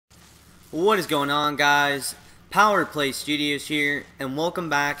What is going on, guys? Power Play Studios here, and welcome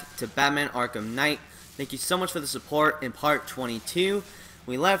back to Batman Arkham Knight. Thank you so much for the support in part 22.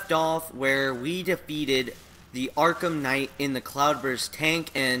 We left off where we defeated the Arkham Knight in the Cloudburst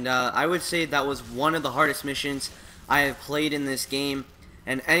tank, and I would say that was one of the hardest missions I have played in this game.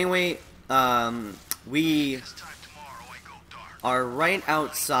 And anyway, we are right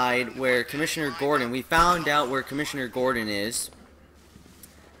outside where Commissioner Gordon, we found out where Commissioner Gordon is.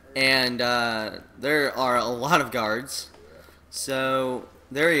 And there are a lot of guards. So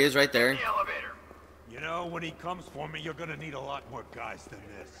there he is right there. The elevator. You know, when he comes for me, you're gonna need a lot more guys than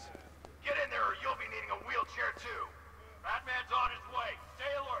this. Get in there or you'll be needing a wheelchair too. Batman's on his way.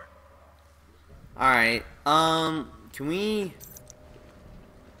 Stay alert. Alright, can we...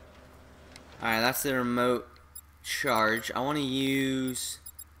 Alright, that's the remote charge. I want to use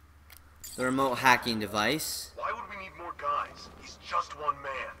the remote hacking device. Why would we need more guys? He's just one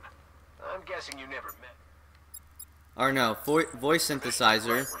man. I'm guessing you never met. Or no, voice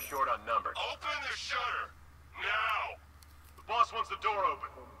synthesizer. We're short on numbers. Open the shutter! Now! The boss wants the door open.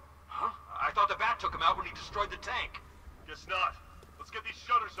 Huh? I thought the bat took him out when he destroyed the tank. Guess not. Let's get these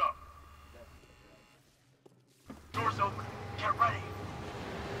shutters up. Door's open. Get ready.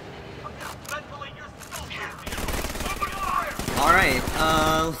 Mentally, you're still here. Open fire! Alright,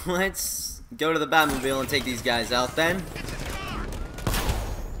 let's go to the Batmobile and take these guys out then.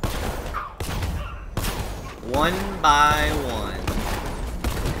 One by one.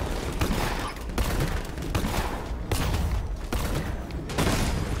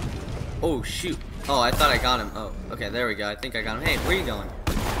 Oh shoot. Oh, I thought I got him. Oh, okay, there we go. I think I got him. Hey, where are you going?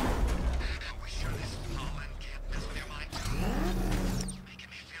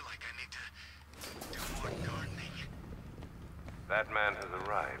 That man has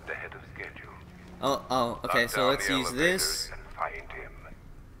arrived ahead of schedule. Oh, okay, so let's use this. And find him.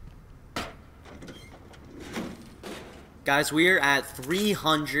 Guys, we are at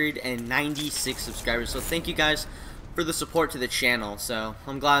 396 subscribers, so thank you guys for the support to the channel. So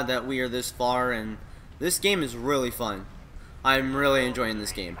I'm glad that we are this far, and this game is really fun. I'm really enjoying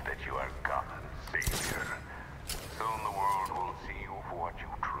this game. That you are Gotham's savior. Soon the world will see you for what you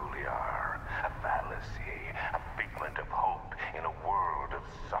truly are. A fallacy, a figment of hope in a world of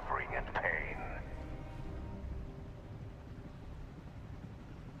suffering and pain.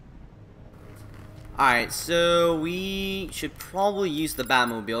 Alright, so we should probably use the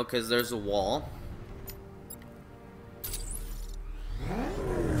Batmobile because there's a wall.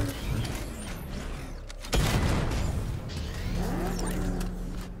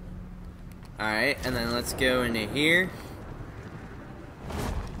 Alright, and then let's go into here.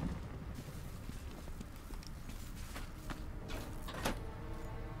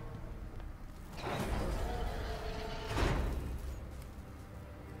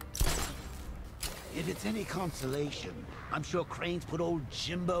 If it's any consolation, I'm sure Crane's put old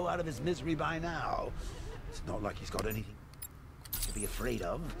Jimbo out of his misery by now. It's not like he's got anything to be afraid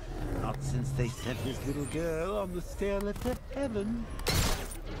of. Not since they sent his little girl on the stairlift to heaven.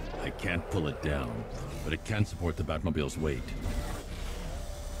 I can't pull it down, but it can support the Batmobile's weight.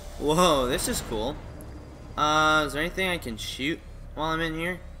 Whoa, this is cool. Is there anything I can shoot while I'm in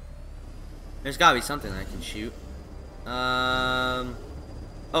here? There's gotta be something I can shoot. Oh,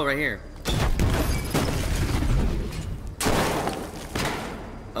 right here.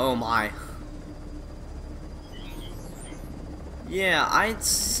 Oh my. Yeah, I'd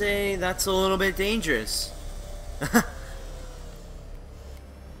say that's a little bit dangerous.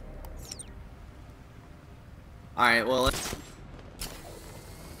 Alright, well, let's...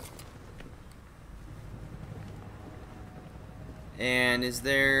 And is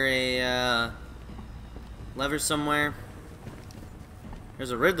there a lever somewhere?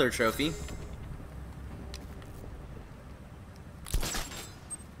 There's a Riddler trophy.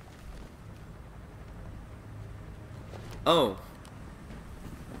 Oh.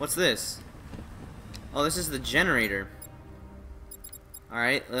 What's this? Oh, this is the generator.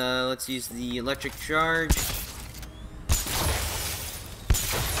 Alright, let's use the electric charge.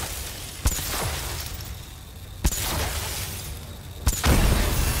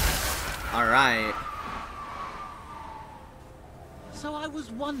 Alright. So I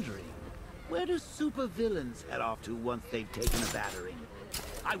was wondering, where do supervillains head off to once they've taken a battering?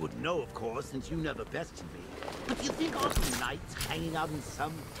 I wouldn't know, of course, since you never bested me. But do you think Arkham Knight's hanging out in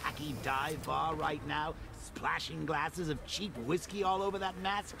some tacky dive bar right now, splashing glasses of cheap whiskey all over that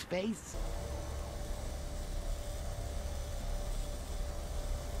masked face?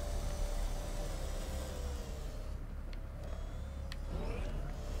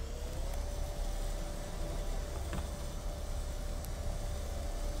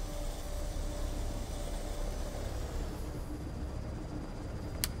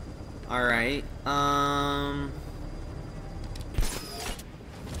 Alright,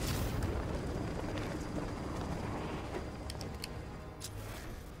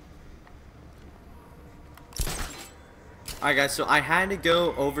 alright guys, so I had to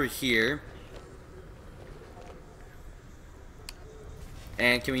go over here.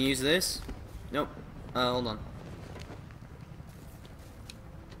 And can we use this? Nope. Hold on.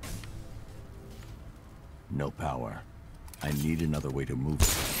 No power. I need another way to move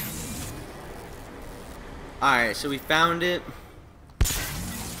it. Alright, so we found it.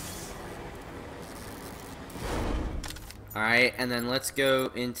 Alright, and then let's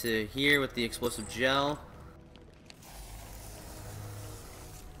go into here with the explosive gel.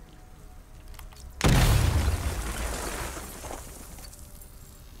 He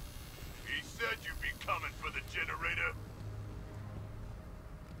said you'd be coming for the generator.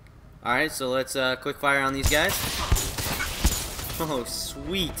 Alright, so let's quick fire on these guys. Oh,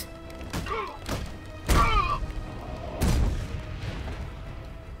 sweet.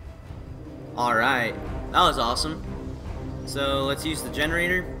 Alright, that was awesome. So let's use the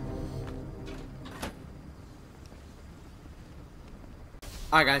generator.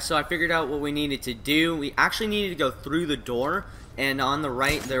 Alright guys, so I figured out what we needed to do. We actually needed to go through the door, and on the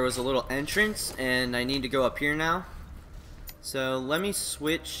right there was a little entrance, and I need to go up here now. So let me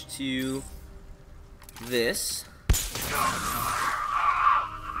switch to this.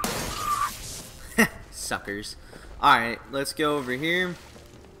 Suckers. Alright, let's go over here.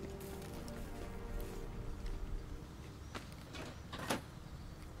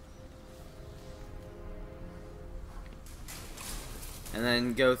 And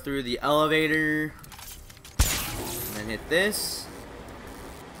then go through the elevator. And then hit this.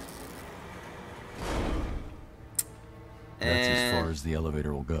 That's as far as the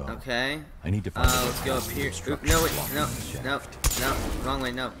elevator will go. Okay. I need to find let's go up here. Oop, no, wait, no, no, no, wrong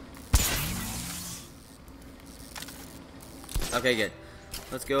way, no. Okay, good.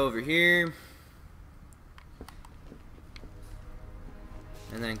 Let's go over here.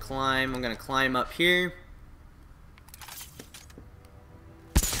 And then climb. I'm gonna climb up here.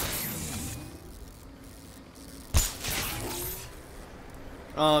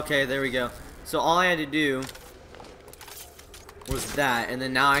 Okay, there we go. So all I had to do was that, and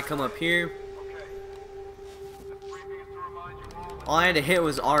then now I come up here. All I had to hit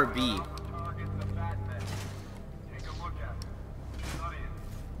was RB.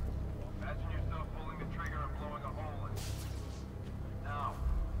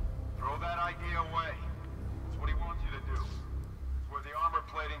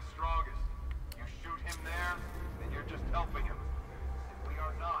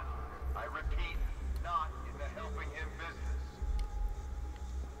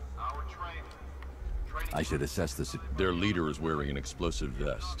 I should assess this. Their leader is wearing an explosive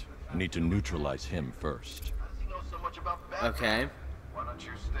vest. I need to neutralize him first. Okay. Why don't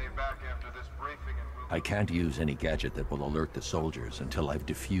you stay back after this briefing and we'll... I can't use any gadget that will alert the soldiers until I've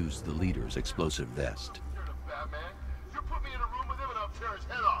defused the leader's explosive vest. Batman, you put me in a room with him and I'll tear his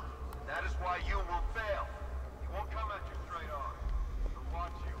head off. That is why you will fail. He won't come at you straight on. He'll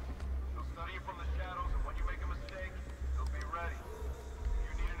watch you. He'll study you from the shadows, and when you make a mistake, he'll be ready. If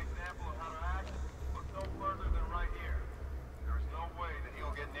you need an example of how to act, look no further than right here. There is no way that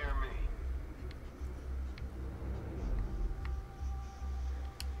he'll get near me.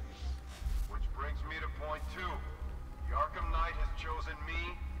 Which brings me to point 2. The Arkham Knight has chosen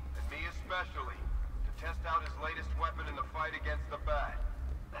me, and me especially, to test out his latest weapon in the fight against the Bat.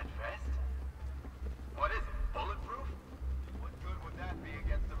 That vest? What is it? Bulletproof? What good would that be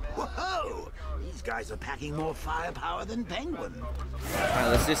against a man? Whoa! These guys are packing more firepower than Penguin. Alright,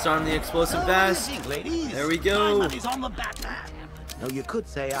 let's disarm the explosive vest. Easy, ladies. There we go. My money's on the Batman. Now you could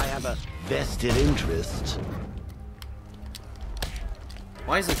say I have a vested interest.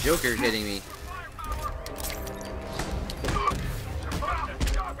 Why is the Joker hitting me?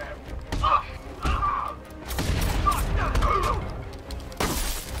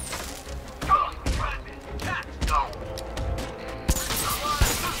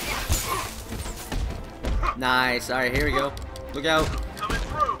 Nice. Alright, here we go. Look out. Coming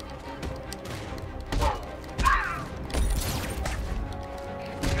through.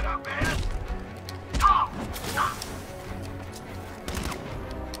 Get up, man.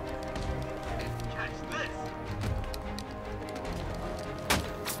 Catch this.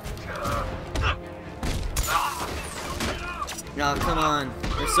 Oh, come on.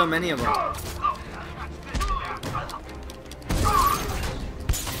 There's so many of them.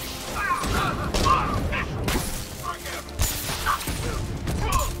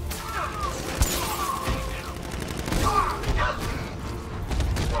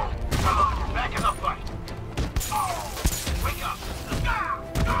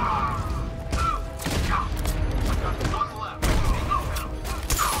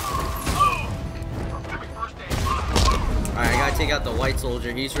 take out the white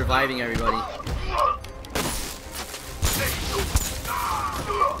soldier. He's reviving everybody.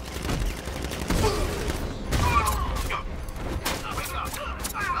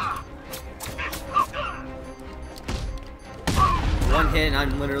 One hit and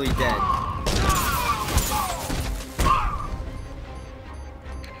I'm literally dead.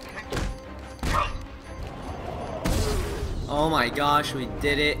 Oh my gosh, we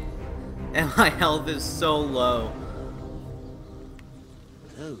did it. And my health is so low.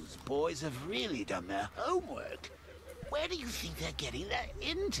 Those boys have really done their homework. Where do you think they're getting their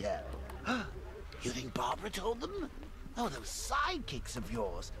intel? You think Barbara told them? Oh, those sidekicks of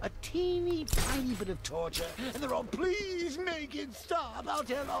yours. A teeny tiny bit of torture, and they're all, please make it stop. I'll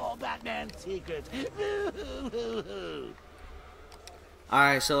tell all Batman's secrets.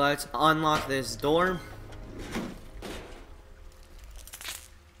 Alright, so let's unlock this door.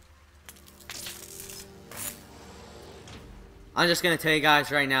 I'm just going to tell you guys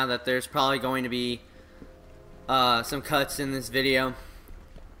right now that there's probably going to be some cuts in this video.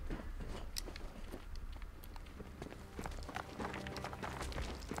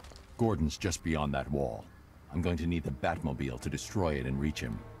 Gordon's just beyond that wall. I'm going to need the Batmobile to destroy it and reach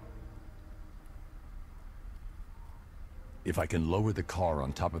him. If I can lower the car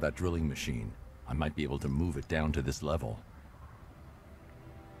on top of that drilling machine, I might be able to move it down to this level.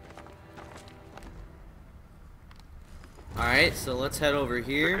 Alright, so let's head over The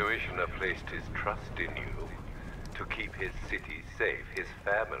here. Commissioner placed his trust in you to keep his city safe, his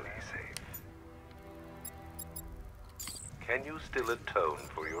family safe. Can you still atone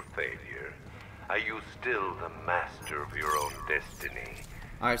for your failure? Are you still the master of your own destiny?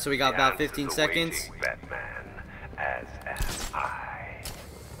 Alright, so we got about 15 The seconds. answer's awaiting, Batman, as am I.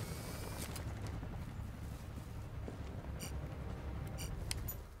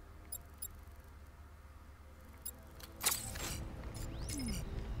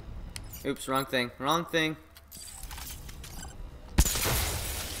 Oops, wrong thing. Wrong thing.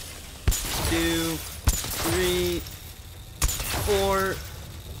 2, 3, 4,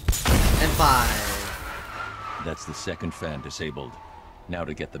 and 5. That's the second fan disabled. Now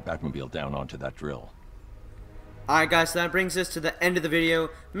to get the Batmobile down onto that drill. Alright guys, so that brings us to the end of the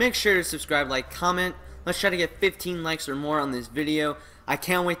video. Make sure to subscribe, like, comment. Let's try to get 15 likes or more on this video. I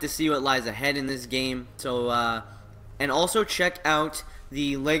can't wait to see what lies ahead in this game. So, and also check out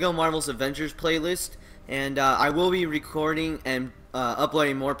the LEGO Marvel's Avengers playlist. And I will be recording and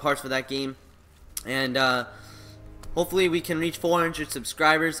uploading more parts for that game. And hopefully we can reach 400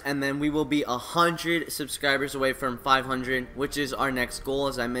 subscribers, and then we will be 100 subscribers away from 500, which is our next goal,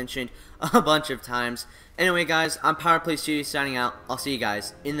 as I mentioned a bunch of times. Anyway guys, I'm PowerPlay Studios signing out. I'll see you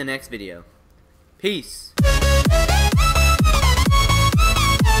guys in the next video. Peace.